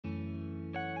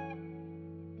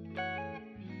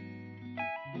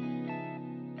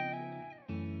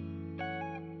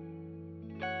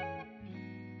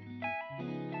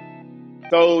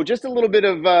So, just a little bit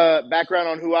of background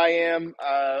on who I am.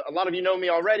 A lot of you know me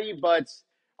already, but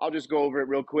I'll just go over it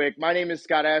real quick. My name is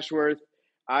Scott Ashworth.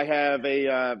 I have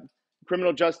a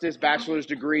criminal justice bachelor's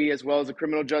degree as well as a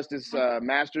criminal justice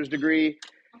master's degree.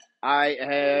 I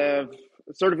have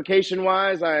certification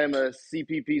wise, I am a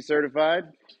CPP certified,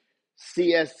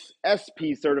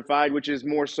 CSSP certified, which is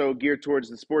more so geared towards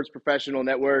the sports professional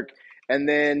network, and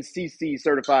then CC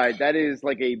certified. That is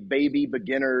like a baby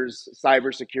beginners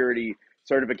cybersecurity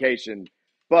certification.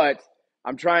 But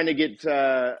I'm trying to get,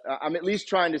 I'm at least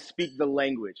trying to speak the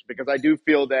language because I do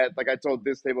feel that, like I told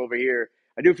this table over here,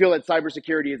 I do feel that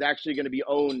cybersecurity is actually going to be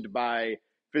owned by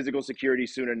physical security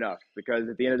soon enough because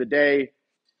at the end of the day,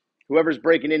 whoever's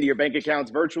breaking into your bank accounts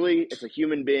virtually, it's a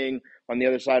human being on the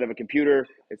other side of a computer.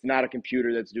 It's not a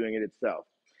computer that's doing it itself.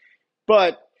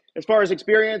 But as far as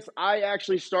experience, I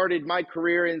actually started my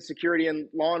career in security and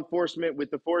law enforcement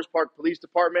with the Forest Park Police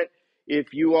Department.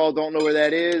 If you all don't know where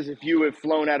that is, if you have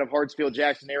flown out of Hartsfield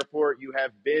Jackson Airport, you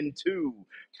have been to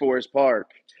Forest Park.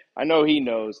 I know he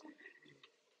knows.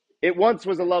 It once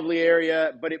was a lovely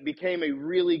area, but it became a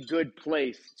really good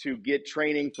place to get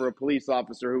training for a police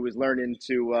officer who was learning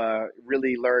to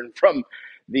really learn from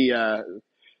the uh,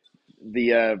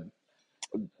 the uh,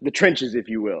 the trenches, if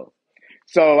you will.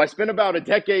 So I spent about a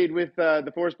decade with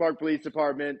the Forest Park Police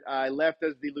Department. I left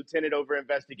as the lieutenant over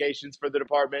investigations for the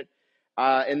department.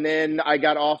 And then I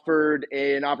got offered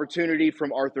an opportunity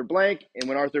from Arthur Blank. And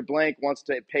when Arthur Blank wants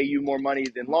to pay you more money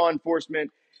than law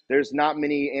enforcement, there's not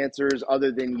many answers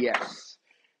other than yes.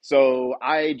 So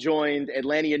I joined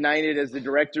Atlanta United as the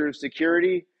director of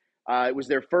security. It was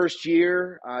their first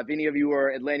year. If any of you are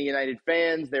Atlanta United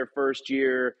fans, their first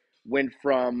year went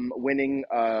from winning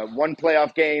one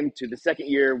playoff game to the second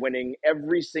year winning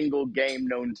every single game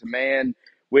known to man,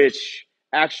 which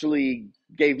actually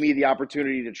gave me the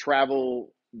opportunity to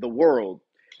travel the world.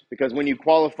 Because when you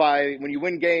qualify, when you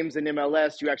win games in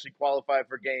MLS, you actually qualify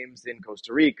for games in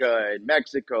Costa Rica and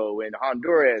Mexico and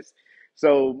Honduras.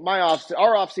 So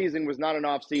our off season was not an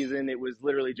off season. It was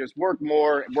literally just work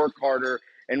more, work harder,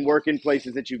 and work in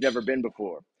places that you've never been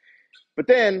before. But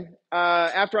then,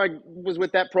 after I was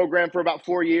with that program for about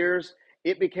 4 years,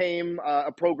 it became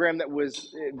a program that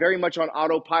was very much on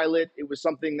autopilot. It was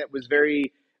something that was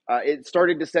it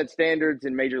started to set standards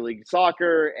in Major League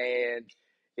Soccer, and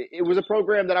it was a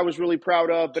program that I was really proud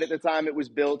of. But at the time it was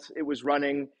built, it was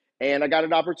running, and I got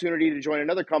an opportunity to join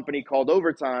another company called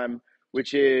Overtime,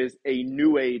 which is a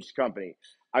new age company.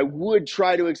 I would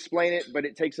try to explain it, but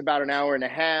it takes about an hour and a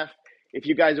half. If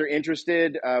you guys are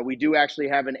interested, we do actually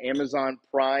have an Amazon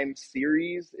Prime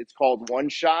series. It's called One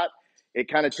Shot. It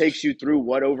kind of takes you through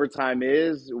what overtime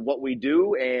is, what we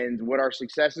do, and what our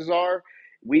successes are.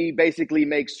 We basically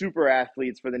make super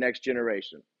athletes for the next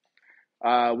generation.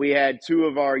 We had two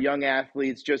of our young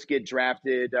athletes just get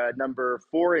drafted, number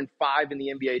 4 and 5 in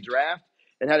the NBA draft,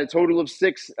 and had a total of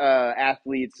six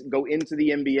athletes go into the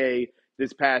NBA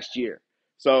this past year.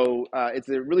 So it's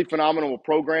a really phenomenal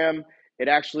program.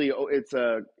 It's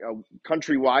a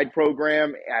countrywide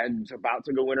program and it's about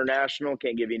to go international.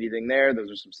 Can't give you anything there.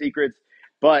 Those are some secrets,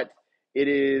 but it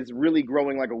is really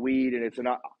growing like a weed, and it's an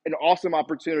awesome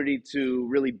opportunity to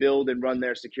really build and run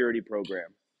their security program.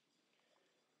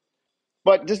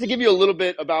 But just to give you a little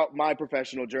bit about my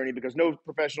professional journey, because no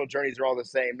professional journeys are all the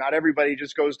same. Not everybody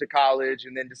just goes to college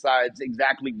and then decides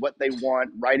exactly what they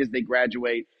want right as they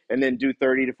graduate and then do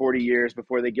 30 to 40 years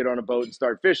before they get on a boat and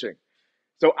start fishing.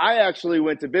 So I actually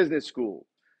went to business school.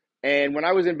 And when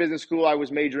I was in business school, I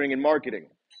was majoring in marketing.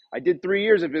 I did 3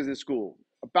 years of business school.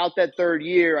 About that third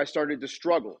year, I started to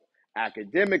struggle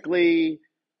academically.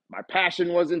 My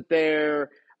passion wasn't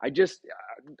there. I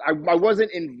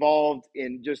wasn't involved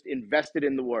in just invested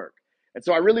in the work. And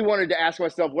so I really wanted to ask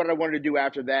myself what I wanted to do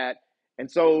after that. And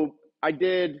so I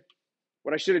did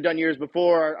what I should have done years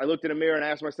before. I looked in a mirror and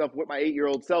asked myself what my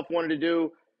 8-year-old self wanted to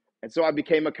do. And so I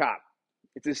became a cop.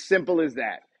 It's as simple as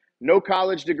that. No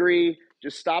college degree,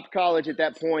 just stopped college at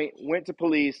that point, went to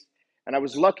police, and I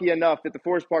was lucky enough that the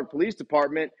Forest Park Police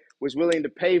Department was willing to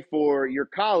pay for your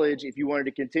college if you wanted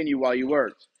to continue while you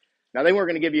worked. Now, they weren't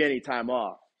going to give you any time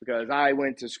off because I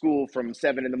went to school from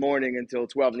 7 in the morning until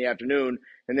 12 in the afternoon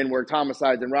and then worked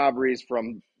homicides and robberies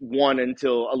from 1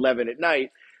 until 11 at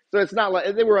night. So it's not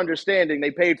like they were understanding.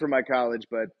 They paid for my college,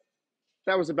 but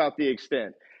that was about the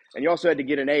extent. And you also had to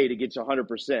get an A to get to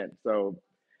 100%. So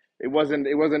it wasn't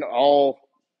all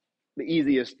the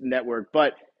easiest network,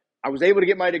 but I was able to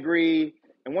get my degree.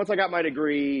 And once I got my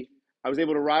degree, I was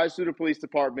able to rise through the police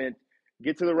department,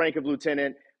 get to the rank of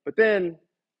lieutenant. But then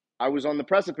I was on the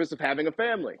precipice of having a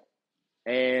family.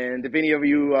 And if any of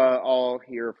you all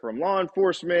here from law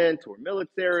enforcement or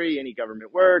military, any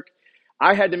government work,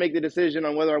 I had to make the decision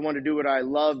on whether I wanted to do what I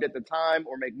loved at the time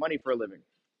or make money for a living,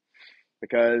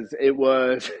 because it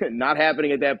was not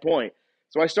happening at that point.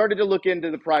 So I started to look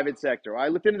into the private sector. I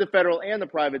looked into the federal and the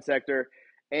private sector,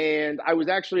 and I was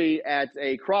actually at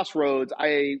a crossroads.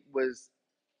 I was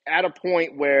at a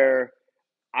point where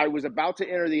I was about to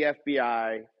enter the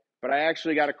FBI, but I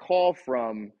actually got a call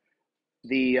from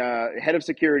the head of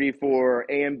security for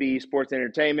AMB Sports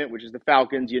Entertainment, which is the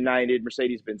Falcons, United,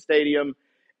 Mercedes-Benz Stadium,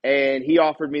 and he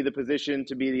offered me the position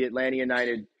to be the Atlanta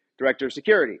United director of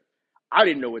security. I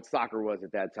didn't know what soccer was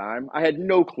at that time. I had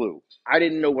no clue. I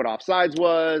didn't know what offsides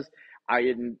was. I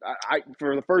didn't.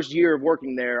 For the first year of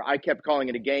working there, I kept calling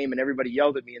it a game, and everybody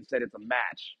yelled at me and said it's a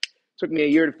match. It took me a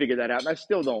year to figure that out, and I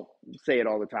still don't say it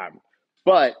all the time.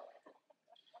 But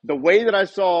the way that I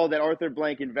saw that Arthur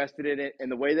Blank invested in it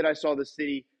and the way that I saw the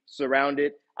city surround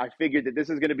it, I figured that this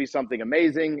is going to be something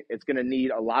amazing. It's going to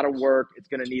need a lot of work. It's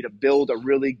going to need to build a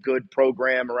really good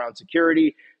program around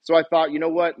security. So I thought, you know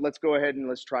what? Let's go ahead and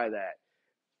let's try that.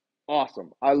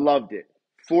 Awesome. I loved it.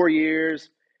 4 years.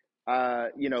 I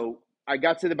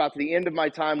got to about the end of my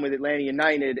time with Atlanta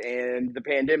United and the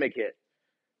pandemic hit.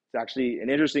 It's actually an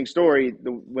interesting story.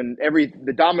 When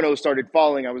the dominoes started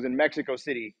falling, I was in Mexico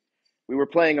City. We were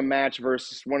playing a match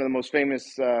versus one of the most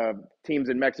famous teams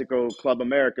in Mexico, Club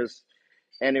Americas,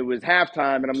 and it was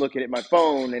halftime. And I'm looking at my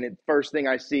phone, and the first thing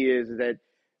I see is that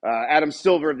Adam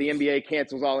Silver of the NBA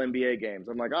cancels all NBA games.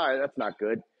 I'm like, all right, that's not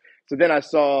good. So then I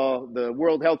saw the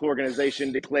World Health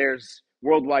Organization declares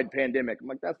worldwide pandemic. I'm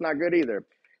like, that's not good either.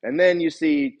 And then you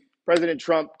see President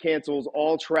Trump cancels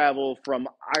all travel from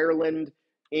Ireland,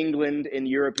 England, and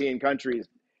European countries.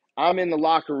 I'm in the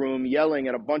locker room yelling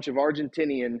at a bunch of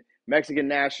Argentinian, Mexican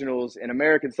nationals, and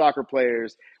American soccer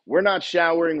players. We're not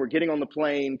showering. We're getting on the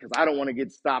plane because I don't want to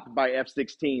get stopped by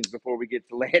F-16s before we get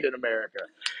to land in America.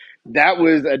 That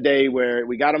was a day where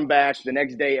we got them back. The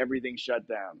next day, everything shut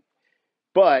down.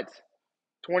 But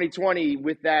 2020,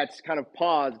 with that kind of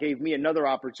pause, gave me another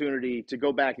opportunity to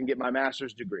go back and get my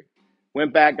master's degree.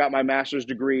 Went back, got my master's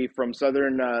degree from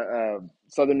Southern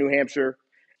New Hampshire,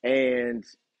 and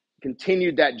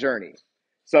continued that journey.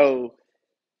 So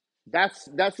that's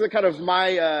the kind of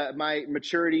my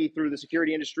maturity through the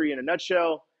security industry in a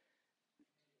nutshell.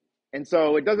 And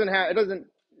so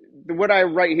what I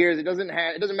write here is it doesn't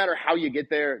matter how you get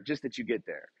there, just that you get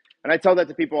there. And I tell that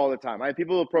to people all the time. I have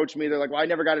people who approach me, they're like, well, I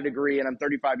never got a degree and I'm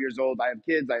 35 years old. I have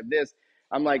kids, I have this.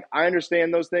 I'm like, I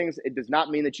understand those things. It does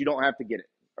not mean that you don't have to get it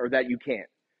or that you can't.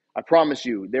 I promise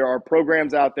you, there are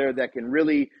programs out there that can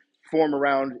really form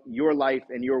around your life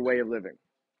and your way of living.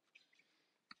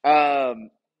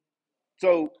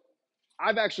 So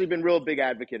I've actually been a real big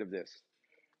advocate of this.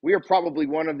 We are probably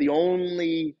one of the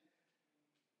only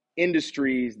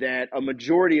industries that a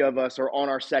majority of us are on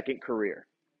our second career.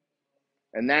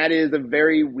 And that is a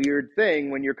very weird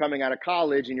thing when you're coming out of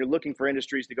college and you're looking for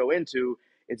industries to go into.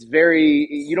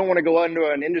 You don't want to go into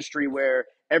an industry where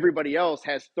everybody else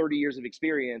has 30 years of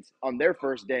experience on their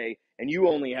first day and you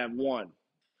only have one.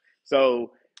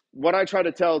 So what I try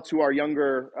to tell to our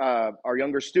younger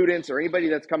students or anybody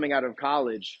that's coming out of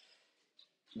college,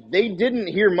 they didn't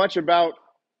hear much about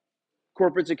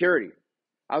corporate security.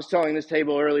 I was telling this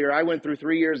table earlier, I went through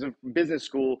 3 years of business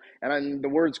school, and the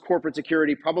words corporate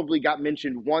security probably got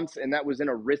mentioned once, and that was in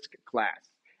a risk class.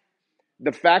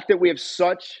 The fact that we have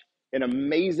such an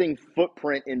amazing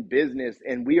footprint in business,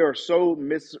 and we are so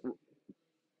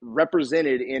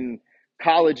misrepresented in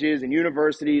colleges and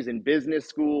universities and business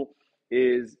school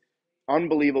is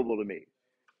unbelievable to me.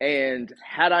 And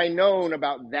had I known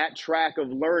about that track of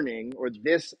learning or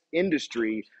this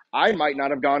industry, I might not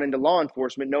have gone into law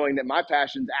enforcement knowing that my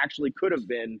passions actually could have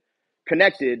been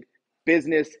connected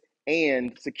business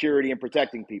and security and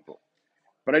protecting people.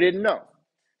 But I didn't know.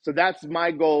 So that's my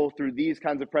goal through these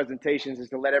kinds of presentations, is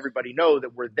to let everybody know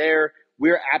that we're there.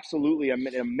 We're absolutely an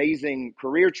amazing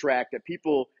career track that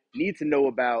people need to know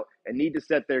about and need to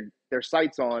set their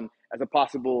sights on as a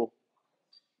possible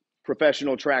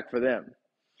professional track for them.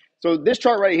 So this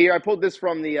chart right here, I pulled this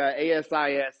from the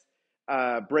ASIS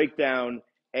breakdown,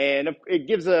 and it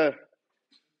gives I'll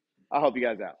help you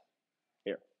guys out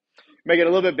here. Make it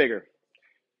a little bit bigger.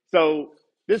 So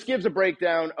this gives a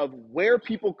breakdown of where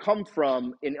people come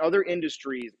from in other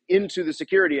industries into the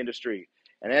security industry.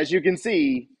 And as you can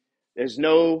see, there's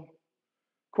no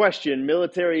question,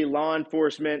 military law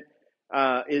enforcement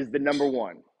is the number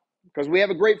one, because we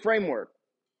have a great framework.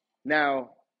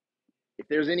 Now, if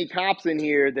there's any cops in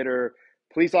here that are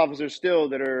police officers still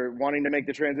that are wanting to make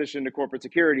the transition to corporate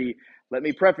security, let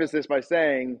me preface this by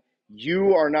saying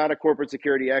you are not a corporate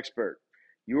security expert.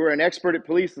 You are an expert at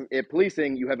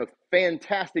policing. You have a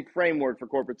fantastic framework for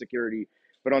corporate security,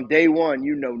 but on day one,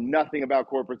 you know nothing about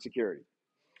corporate security.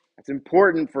 It's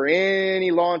important for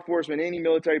any law enforcement, any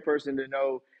military person to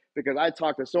know, because I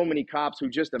talk to so many cops who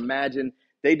just imagine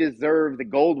they deserve the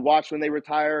gold watch when they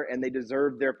retire and they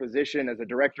deserve their position as a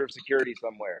director of security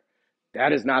somewhere.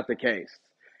 That is not the case.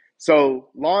 So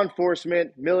law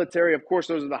enforcement, military, of course,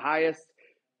 those are the highest,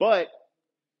 but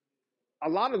a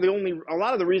lot of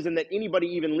the reason that anybody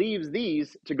even leaves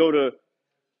these to go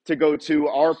to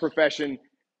our profession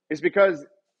is because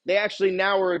they actually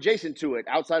now are adjacent to it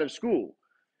outside of school.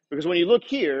 Because when you look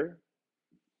here,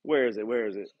 where is it? Where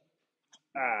is it?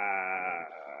 Uh,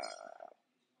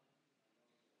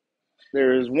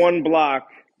 there's one block.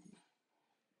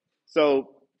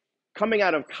 So coming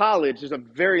out of college, there's a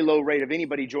very low rate of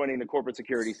anybody joining the corporate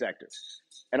security sector.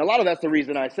 And a lot of that's the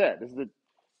reason I said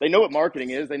they know what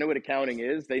marketing is, they know what accounting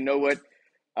is, they know what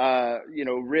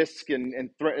risk and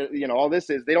all this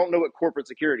is. They don't know what corporate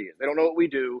security is. They don't know what we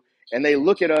do, and they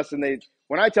look at us and they.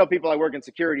 When I tell people I work in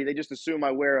security, they just assume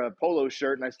I wear a polo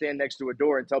shirt and I stand next to a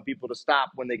door and tell people to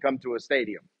stop when they come to a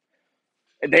stadium.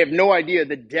 And they have no idea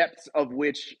the depths of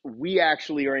which we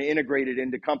actually are integrated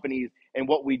into companies and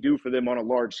what we do for them on a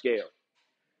large scale.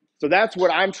 So that's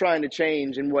what I'm trying to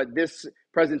change, and what this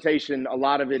presentation, a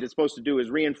lot of it is supposed to do, is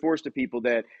reinforce to people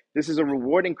that this is a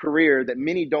rewarding career that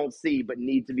many don't see but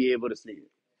need to be able to see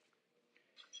it.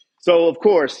 So, of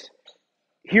course,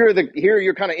 here are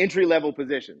your kind of entry level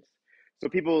positions. So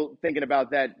people thinking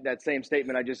about that same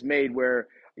statement I just made, where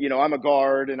I'm a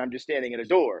guard and I'm just standing at a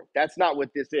door. That's not what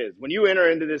this is. When you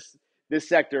enter into this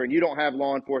sector and you don't have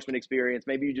law enforcement experience,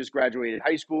 maybe you just graduated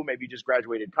high school, maybe you just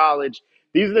graduated college.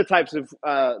 These are the types of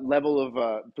level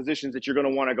of positions that you're going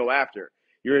to want to go after.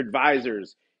 Your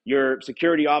advisors, your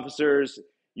security officers,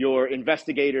 your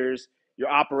investigators, your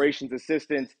operations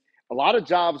assistants. A lot of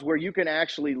jobs where you can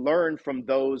actually learn from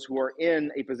those who are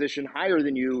in a position higher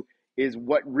than you is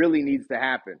what really needs to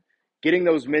happen. Getting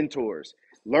those mentors,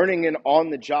 learning on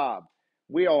the job.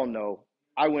 We all know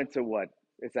I went to what?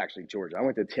 It's actually Georgia. I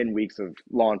went to 10 weeks of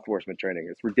law enforcement training.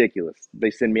 It's ridiculous. They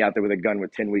send me out there with a gun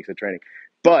with 10 weeks of training.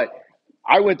 But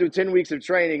I went through 10 weeks of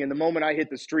training, and the moment I hit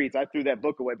the streets, I threw that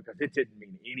book away because it didn't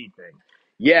mean anything.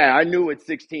 Yeah, I knew what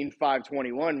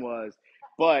 16.521 was,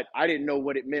 but I didn't know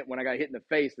what it meant when I got hit in the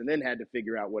face and then had to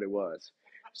figure out what it was.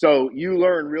 So you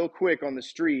learn real quick on the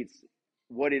streets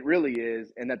what it really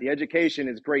is, and that the education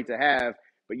is great to have,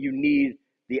 but you need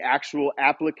the actual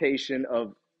application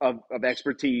of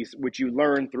expertise, which you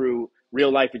learn through real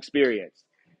life experience.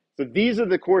 So these are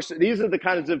the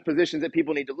kinds of positions that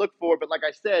people need to look for. But like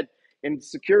I said, in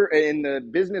the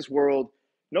business world,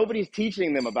 nobody's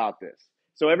teaching them about this.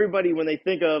 So everybody, when they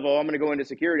think of, I'm going to go into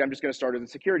security, I'm just going to start as a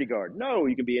security guard. No,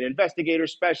 you can be an investigator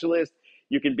specialist.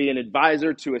 You can be an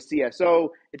advisor to a CSO.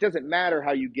 It doesn't matter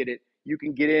how you get it. You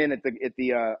can get in at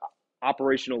the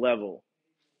operational level.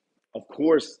 Of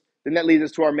course, then that leads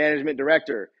us to our management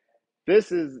director.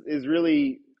 This is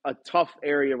really a tough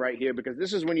area right here, because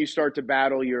this is when you start to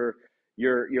battle your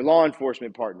law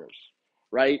enforcement partners,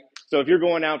 right? So if you're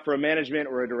going out for a management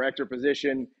or a director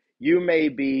position, you may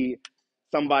be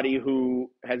somebody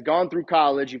who has gone through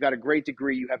college, you've got a great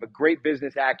degree, you have a great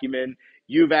business acumen,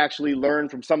 you've actually learned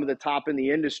from some of the top in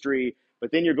the industry,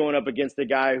 but then you're going up against the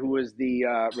guy who was the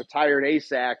retired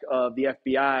ASAC of the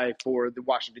FBI for the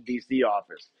Washington, D.C.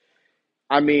 office.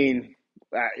 I mean,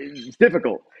 it's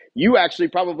difficult. You actually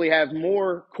probably have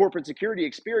more corporate security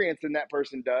experience than that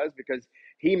person does, because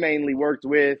he mainly worked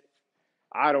with,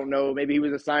 I don't know, maybe he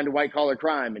was assigned to white collar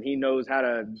crime and he knows how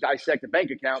to dissect a bank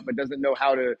account, but doesn't know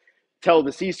how to tell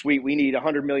the C-suite we need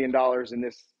 $100 million in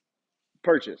this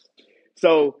purchase.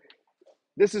 So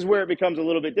this is where it becomes a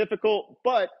little bit difficult.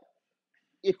 But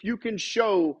if you can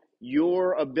show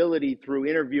your ability through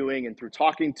interviewing and through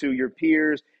talking to your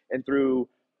peers and through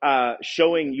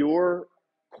showing your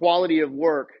quality of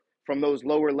work from those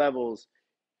lower levels,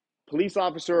 police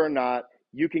officer or not,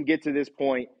 you can get to this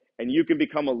point and you can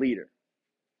become a leader.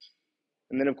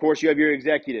 And then, of course, you have your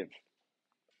executive.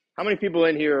 How many people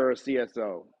in here are a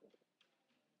CSO?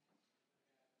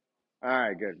 All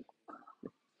right, good.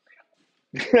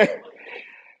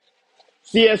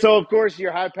 CSO, of course,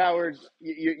 your high-powered,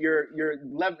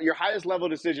 your highest level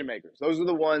decision makers. Those are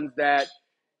the ones that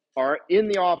are in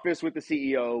the office with the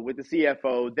CEO, with the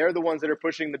CFO. They're the ones that are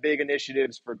pushing the big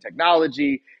initiatives for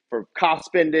technology, for cost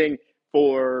spending,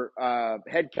 for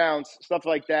headcounts, stuff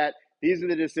like that. These are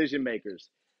the decision makers.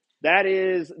 That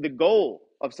is the goal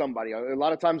of somebody. A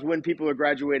lot of times when people are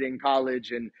graduating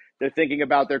college and they're thinking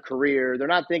about their career, they're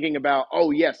not thinking about,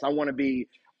 oh, yes, I want to be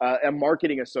a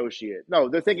marketing associate. No,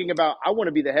 they're thinking about, I want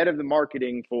to be the head of the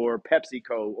marketing for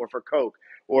PepsiCo or for Coke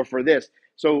or for this.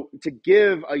 So to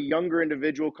give a younger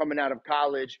individual coming out of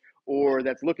college or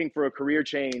that's looking for a career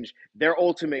change their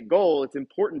ultimate goal, it's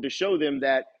important to show them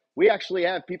that we actually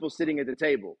have people sitting at the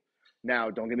table. Now,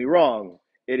 don't get me wrong,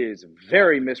 it is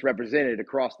very misrepresented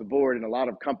across the board in a lot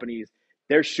of companies.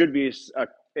 There should be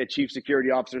a chief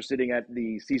security officer sitting at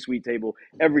the C-suite table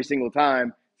every single time.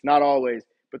 It's not always,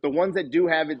 but the ones that do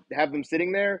have them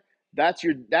sitting there, that's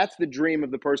the dream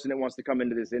of the person that wants to come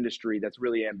into this industry that's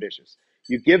really ambitious.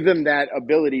 You give them that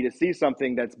ability to see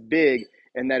something that's big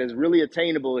and that is really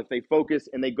attainable if they focus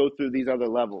and they go through these other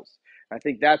levels. I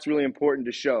think that's really important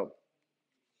to show.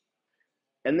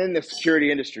 And then the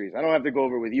security industries. I don't have to go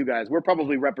over with you guys. We're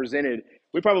probably represented.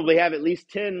 We probably have at least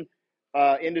 10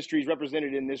 industries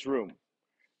represented in this room.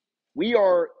 We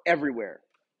are everywhere.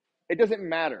 It doesn't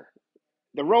matter.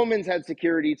 The Romans had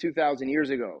security 2,000 years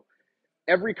ago.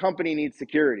 Every company needs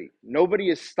security.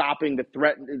 Nobody's stopping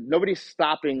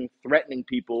threatening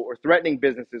people or threatening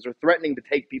businesses or threatening to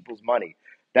take people's money.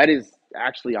 That is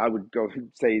actually, I would go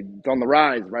say, it's on the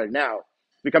rise right now.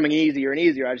 It's becoming easier and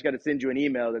easier. I just got to send you an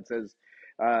email that says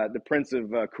the Prince of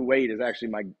Kuwait is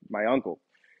actually my uncle.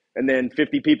 And then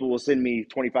 50 people will send me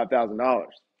 $25,000.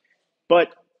 But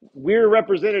we're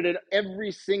represented in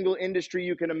every single industry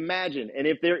you can imagine. And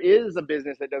if there is a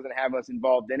business that doesn't have us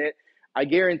involved in it, I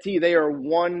guarantee they are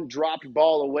one dropped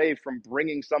ball away from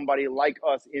bringing somebody like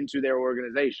us into their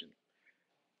organization.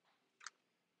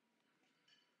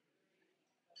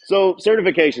 So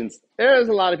certifications, there's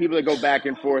a lot of people that go back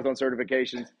and forth on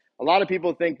certifications. A lot of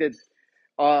people think that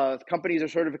companies are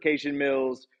certification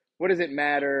mills. What does it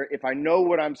matter if I know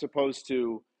what I'm supposed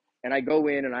to and I go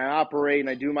in and I operate and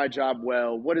I do my job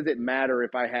well? What does it matter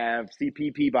if I have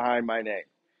CPP behind my name?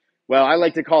 Well, I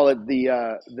like to call it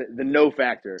the no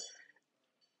factor.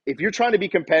 If you're trying to be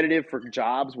competitive for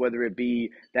jobs, whether it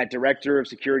be that director of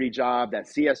security job, that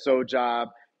CSO job,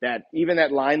 that even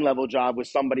that line level job with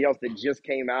somebody else that just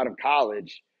came out of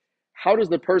college, how does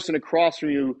the person across from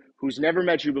you who's never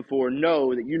met you before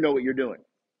know that you know what you're doing?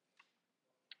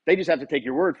 They just have to take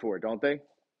your word for it, don't they?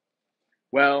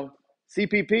 Well,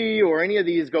 CPP or any of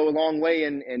these go a long way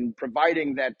in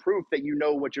providing that proof that you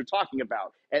know what you're talking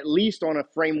about, at least on a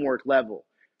framework level.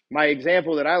 My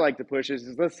example that I like to push is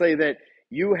let's say that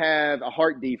you have a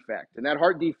heart defect, and that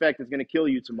heart defect is going to kill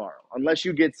you tomorrow, unless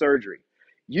you get surgery.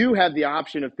 You have the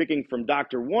option of picking from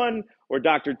Doctor 1 or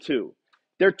Doctor 2.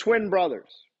 They're twin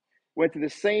brothers, went to the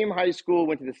same high school,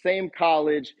 went to the same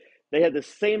college. They had the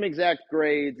same exact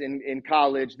grades in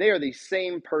college. They are the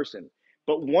same person,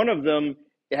 but one of them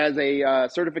has a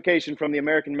certification from the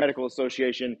American Medical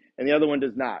Association, and the other one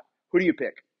does not. Who do you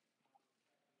pick?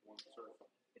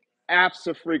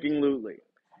 Abso-freaking-lutely.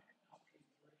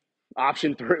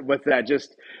 Option 3, what's that?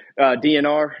 Just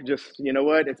DNR. Just, you know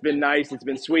what? It's been nice. It's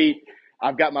been sweet.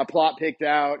 I've got my plot picked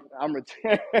out.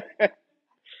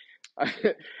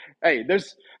 Hey,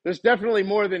 there's definitely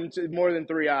more than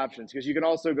 3 options, because you can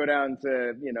also go down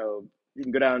to you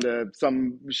can go down to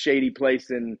some shady place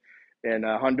in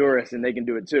Honduras and they can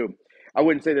do it too. I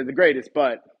wouldn't say they're the greatest,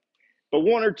 but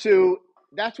 1 or 2,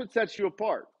 that's what sets you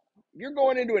apart. If you're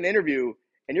going into an interview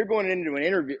and you're going into an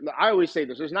interview, I always say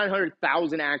this: there's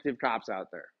 900,000 active cops out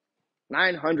there.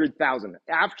 900,000.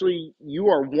 Actually, you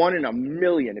are 1 in a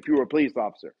million if you were a police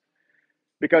officer.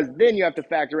 Because then you have to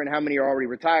factor in how many are already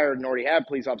retired and already have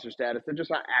police officer status. They're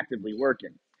just not actively working.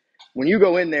 When you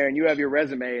go in there and you have your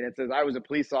resume and it says, I was a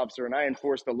police officer and I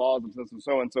enforced the laws of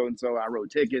so and so and so, I wrote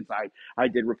tickets, I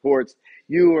did reports,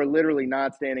 you are literally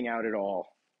not standing out at all.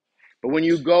 But when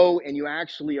you go and you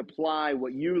actually apply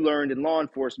what you learned in law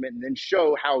enforcement and then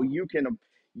show how you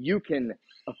can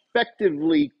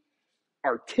effectively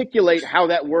articulate how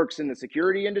that works in the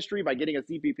security industry by getting a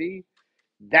CPP,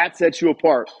 that sets you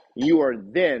apart. You are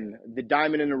then the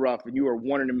diamond in the rough, and you are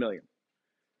 1 in a million.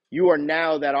 You are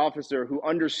now that officer who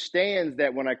understands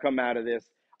that when I come out of this,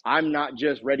 I'm not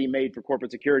just ready-made for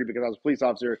corporate security because I was a police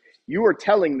officer. You are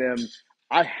telling them,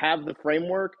 I have the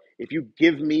framework. If you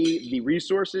give me the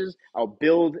resources, I'll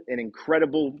build an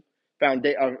incredible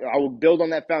foundation. I will build on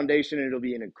that foundation, and it'll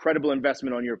be an incredible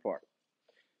investment on your part.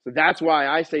 So that's why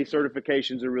I say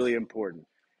certifications are really important.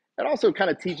 It also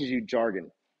kind of teaches you jargon.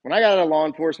 When I got out of law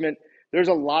enforcement, there's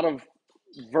a lot of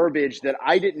verbiage that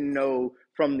I didn't know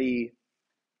from the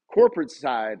corporate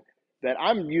side that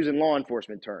I'm using law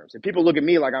enforcement terms. And people look at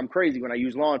me like I'm crazy when I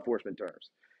use law enforcement terms.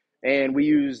 And we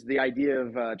use the idea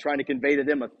of trying to convey to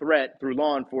them a threat through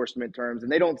law enforcement terms.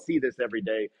 And they don't see this every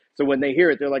day. So when they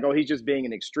hear it, they're like, oh, he's just being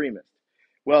an extremist.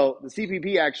 Well, the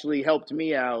CPP actually helped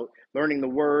me out learning the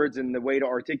words and the way to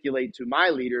articulate to my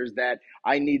leaders that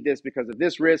I need this because of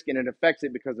this risk and it affects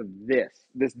it because of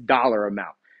this dollar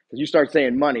amount. Because you start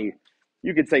saying money,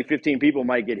 you could say 15 people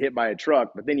might get hit by a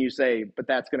truck, but then you say, but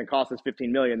that's going to cost us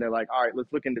 15 million. They're like, all right,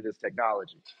 let's look into this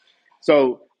technology.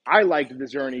 So I liked the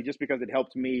journey just because it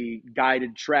helped me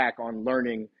guided track on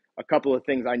learning a couple of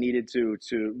things I needed to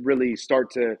really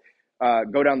start to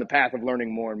go down the path of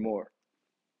learning more and more.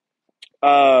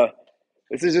 Uh,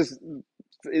 this is just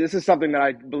this is something that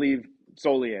I believe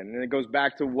solely in, and it goes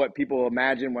back to what people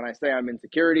imagine when I say I'm in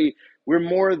security. We're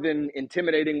more than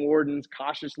intimidating wardens,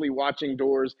 cautiously watching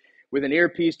doors with an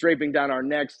earpiece draping down our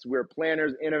necks. We're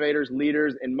planners, innovators,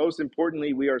 leaders, and most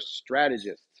importantly, we are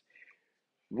strategists.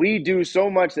 We do so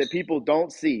much that people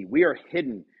don't see. We are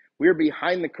hidden. We are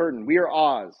behind the curtain. We are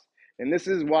Oz. And this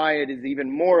is why it is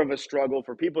even more of a struggle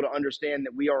for people to understand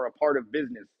that we are a part of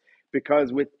business.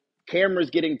 Because with cameras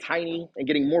getting tiny and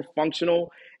getting more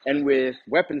functional, and with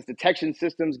weapons detection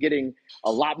systems getting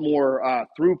a lot more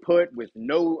throughput with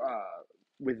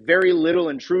very little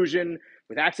intrusion,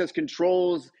 with access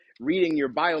controls, reading your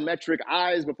biometric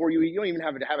eyes before you don't even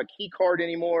have to have a key card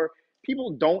anymore.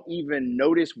 People don't even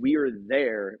notice we are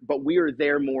there, but we are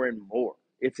there more and more.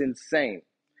 It's insane.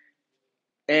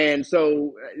 And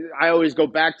so I always go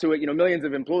back to it. Millions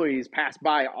of employees pass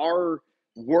by our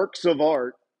works of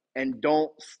art and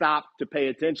don't stop to pay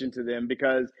attention to them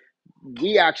because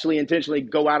we actually intentionally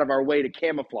go out of our way to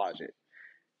camouflage it.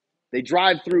 They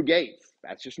drive through gates.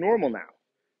 That's just normal now.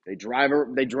 They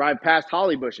drive past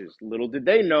holly bushes. Little did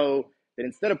they know that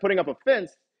instead of putting up a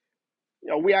fence,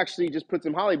 we actually just put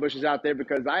some holly bushes out there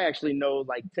because I actually know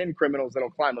like 10 criminals that'll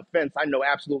climb a fence. I know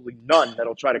absolutely none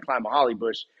that'll try to climb a holly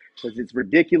bush because it's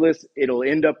ridiculous. It'll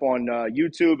end up on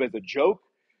YouTube as a joke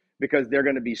because they're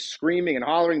going to be screaming and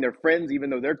hollering. Their friends, even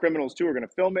though they're criminals too, are going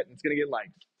to film it and it's going to get likes.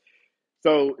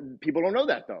 So people don't know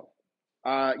that though.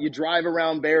 You drive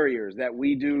around barriers that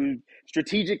we do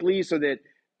strategically so that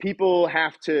people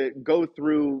have to go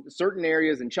through certain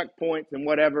areas and checkpoints and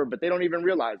whatever, but they don't even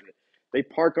realize it. They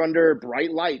park under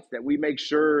bright lights that we make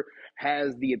sure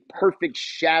has the perfect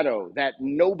shadow that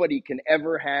nobody can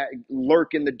ever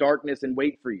lurk in the darkness and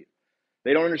wait for you.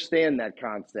 They don't understand that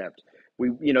concept.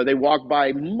 They walk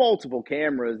by multiple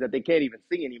cameras that they can't even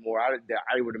see anymore.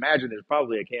 I would imagine there's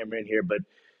probably a camera in here, but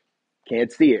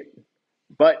can't see it.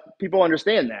 But people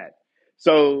understand that.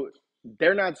 So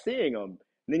they're not seeing them.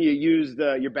 And then you use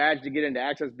your badge to get into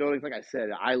access buildings. Like I said,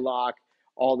 iLock,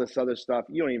 all this other stuff.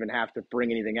 You don't even have to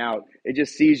bring anything out. It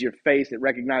just sees your face. It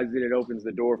recognizes it. It opens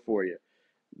the door for you.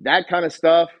 That kind of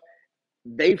stuff,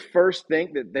 they first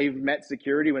think that they've met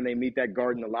security when they meet that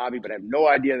guard in the lobby, but have no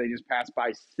idea they just passed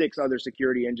by 6 other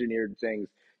security engineered things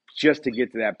just to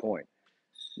get to that point.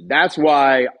 That's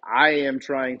why I am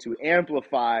trying to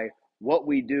amplify what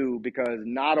we do, because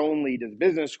not only does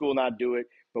business school not do it,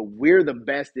 but we're the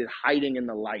best at hiding in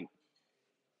the light.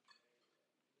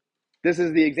 This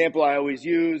is the example I always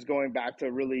use, going back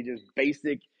to really just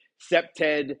basic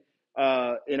CPTED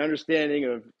and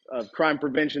understanding of crime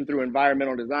prevention through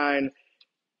environmental design.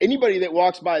 Anybody that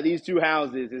walks by these 2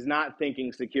 houses is not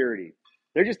thinking security.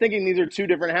 They're just thinking these are 2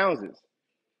 different houses.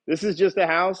 This is just a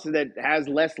house that has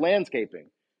less landscaping,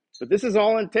 but this is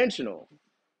all intentional.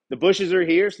 The bushes are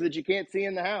here so that you can't see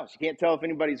in the house. You can't tell if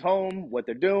anybody's home, what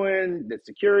they're doing, the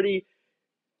security.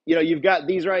 You've got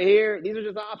these right here. These are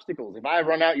just obstacles. If I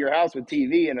run out your house with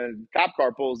TV and a cop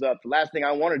car pulls up, the last thing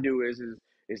I want to do is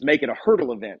make it a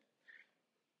hurdle event.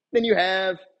 Then you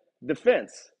have the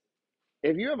fence.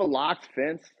 If you have a locked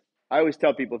fence, I always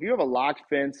tell people, if you have a locked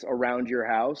fence around your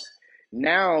house,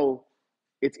 now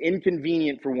it's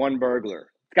inconvenient for one burglar.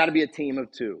 It's got to be a team of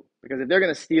 2, because if they're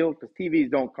going to steal, because TVs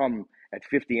don't come at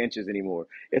 50 inches anymore.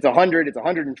 It's 100, it's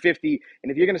 150.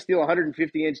 And if you're going to steal a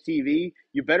 150-inch TV,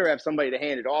 you better have somebody to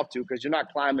hand it off to, because you're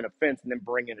not climbing a fence and then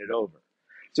bringing it over.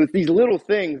 So it's these little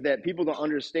things that people don't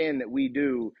understand that we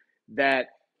do, that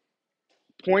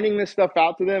pointing this stuff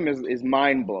out to them is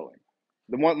mind-blowing.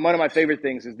 One of my favorite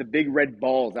things is the big red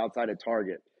balls outside of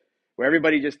Target, where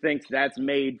everybody just thinks that's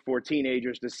made for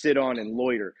teenagers to sit on and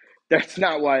loiter. That's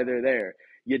not why they're there.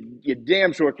 You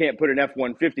damn sure can't put an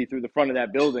F-150 through the front of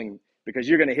that building, because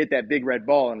you're going to hit that big red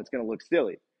ball and it's going to look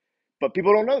silly. But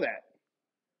people don't know that.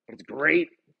 But it's great.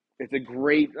 It's a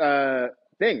great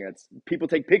thing. People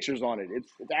take pictures on it.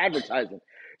 It's advertising.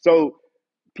 So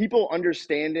people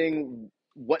understanding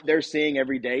what they're seeing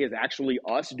every day is actually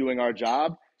us doing our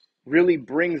job really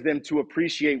brings them to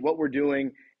appreciate what we're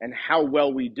doing and how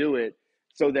well we do it.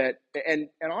 So that, and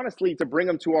honestly, to bring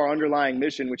them to our underlying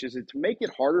mission, which is to make it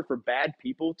harder for bad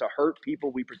people to hurt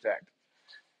people we protect.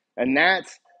 And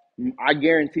I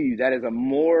guarantee you, that is a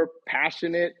more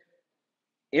passionate,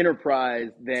 enterprise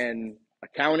than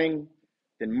accounting,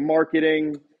 than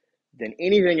marketing, than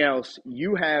anything else.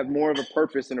 You have more of a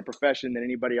purpose in a profession than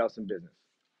anybody else in business.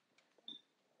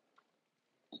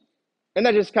 And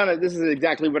that just kind of, this is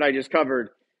exactly what I just covered.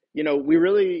 You know,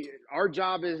 our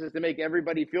job is to make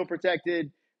everybody feel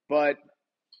protected, but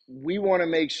we want to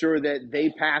make sure that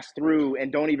they pass through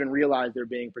and don't even realize they're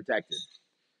being protected.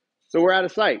 So we're out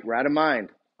of sight, we're out of mind.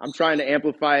 I'm trying to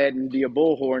amplify it and be a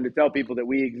bullhorn to tell people that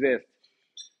we exist.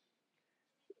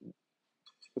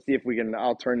 Let's see if we can,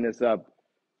 I'll turn this up.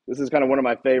 This is kind of one of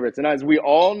my favorites. And as we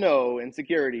all know in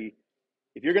security,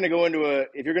 if you're going to go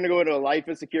into a life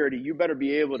of security, you better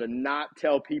be able to not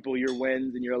tell people your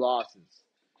wins and your losses.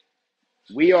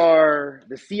 We are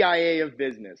the CIA of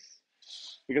business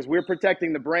because we're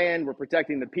protecting the brand, we're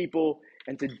protecting the people,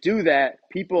 and to do that,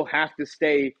 people have to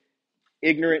stay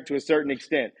ignorant to a certain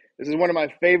extent. This is one of my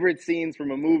favorite scenes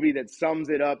from a movie that sums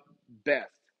it up best.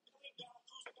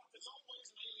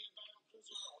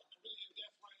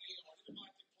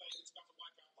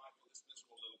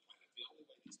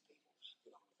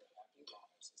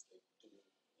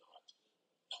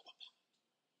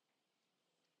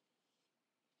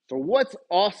 So what's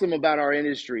awesome about our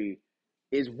industry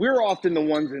is we're often the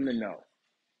ones in the know.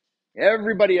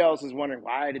 Everybody else is wondering,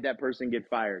 why did that person get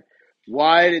fired?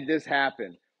 Why did this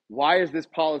happen? Why is this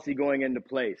policy going into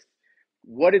place?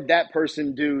 What did that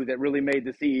person do that really made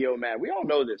the CEO mad? We all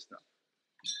know this stuff.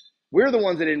 We're the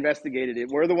ones that investigated it.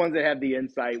 We're the ones that have the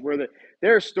insight.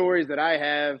 There are stories that I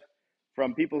have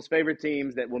from people's favorite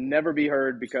teams that will never be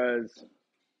heard because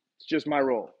it's just my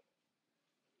role.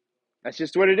 That's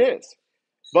just what it is.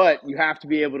 But you have to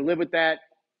be able to live with that.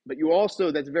 But you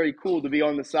also, that's very cool to be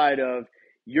on the side of,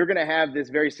 you're going to have this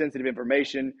very sensitive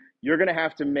information. You're going to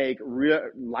have to make real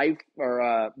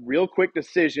quick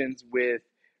decisions with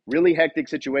really hectic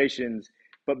situations,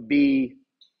 but be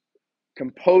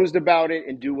composed about it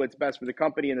and do what's best for the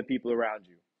company and the people around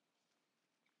you.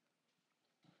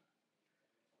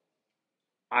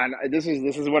 And this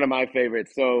is one of my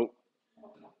favorites. So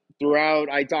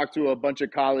I talked to a bunch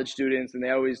of college students, and they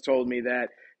always told me that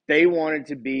they wanted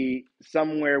to be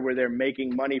somewhere where they're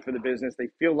making money for the business. They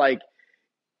feel like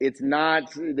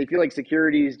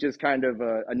security is just kind of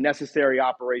a necessary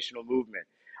operational movement.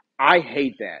 I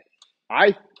hate that.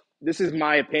 This is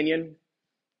my opinion,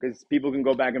 because people can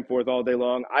go back and forth all day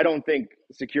long. I don't think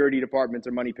security departments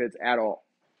are money pits at all.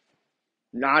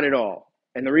 Not at all.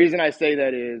 And the reason I say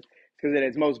that is because at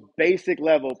its most basic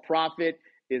level, profit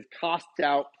is costs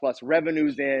out plus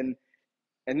revenues in.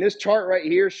 And this chart right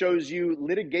here shows you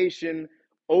litigation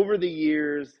over the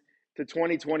years to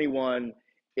 2021.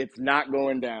 It's not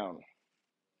going down.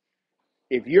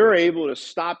 If you're able to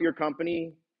stop your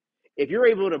company, if you're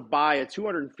able to buy a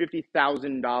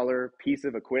 $250,000 piece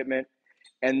of equipment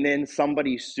and then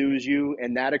somebody sues you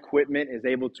and that equipment is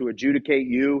able to adjudicate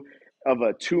you of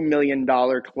a $2 million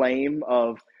claim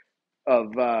of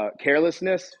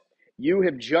carelessness, you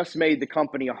have just made the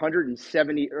company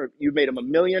 170, or you made them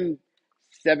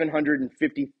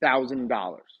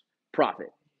 $1,750,000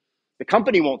 profit. The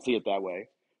company won't see it that way.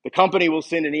 The company will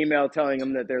send an email telling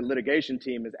them that their litigation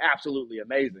team is absolutely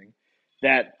amazing,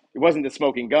 that it wasn't the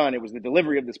smoking gun, it was the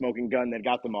delivery of the smoking gun that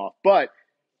got them off. But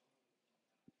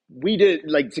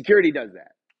security does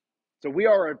that. So we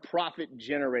are a profit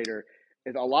generator.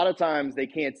 A lot of times they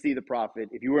can't see the profit.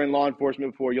 If you were in law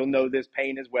enforcement before, you'll know this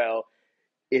pain as well.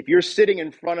 If you're sitting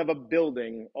in front of a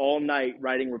building all night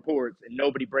writing reports and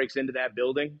nobody breaks into that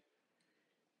building,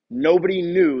 nobody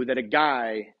knew that a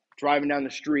guy driving down the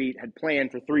street had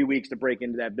planned for 3 weeks to break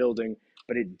into that building,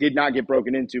 but it did not get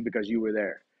broken into because you were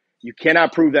there. You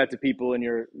cannot prove that to people,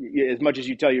 and as much as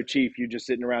you tell your chief you're just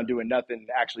sitting around doing nothing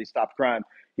to actually stop crime.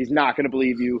 He's not going to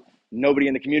believe you. Nobody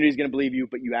in the community is going to believe you,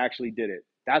 but you actually did it.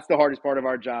 That's the hardest part of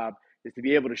our job, is to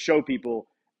be able to show people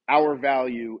our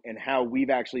value and how we've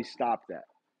actually stopped that.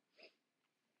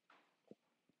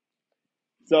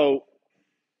 So,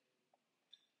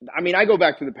 I mean, I go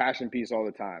back to the passion piece all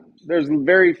the time. There's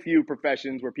very few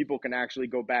professions where people can actually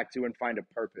go back to and find a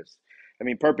purpose. I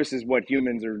mean, purpose is what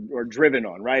humans are driven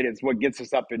on, right? It's what gets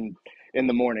us up in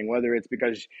the morning, whether it's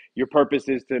because your purpose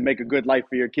is to make a good life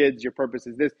for your kids, your purpose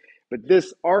is this. But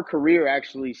our career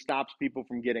actually stops people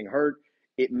from getting hurt.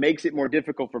 It makes it more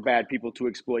difficult for bad people to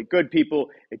exploit good people.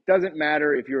 It doesn't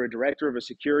matter if you're a director of a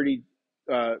security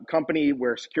company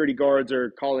where security guards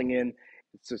are calling in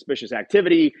suspicious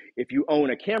activity, if you own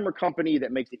a camera company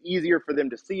that makes it easier for them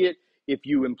to see it, if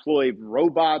you employ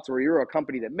robots, or you're a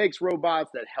company that makes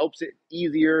robots that helps it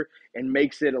easier and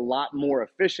makes it a lot more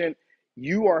efficient,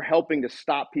 you are helping to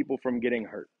stop people from getting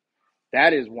hurt.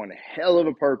 That is one hell of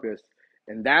a purpose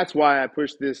And that's why I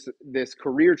push this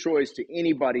career choice to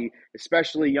anybody,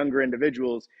 especially younger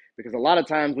individuals, because a lot of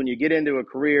times when you get into a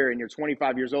career and you're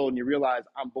 25 years old and you realize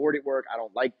I'm bored at work, I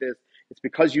don't like this, it's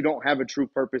because you don't have a true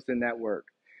purpose in that work.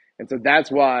 And so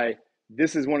that's why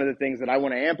this is one of the things that I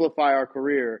want to amplify our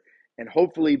career and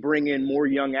hopefully bring in more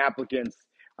young applicants.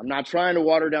 I'm not trying to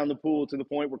water down the pool to the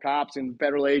point where cops and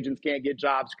federal agents can't get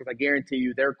jobs, because I guarantee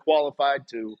you they're qualified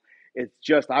too. It's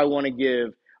just I want to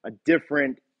give a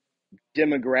different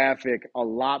demographic a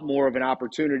lot more of an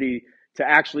opportunity to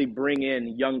actually bring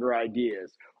in younger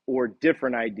ideas or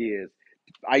different ideas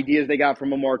they got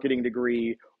from a marketing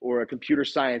degree or a computer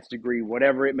science degree,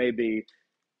 whatever it may be.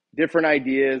 Different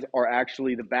ideas are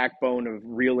actually the backbone of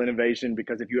real innovation,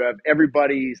 because if you have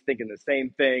everybody thinking the same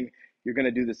thing, you're going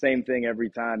to do the same thing every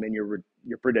time, and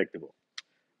you're predictable.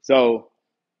 So,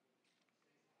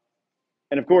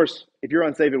 and of course, if you're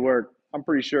unsafe at work, I'm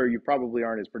pretty sure you probably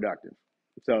aren't as productive.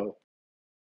 So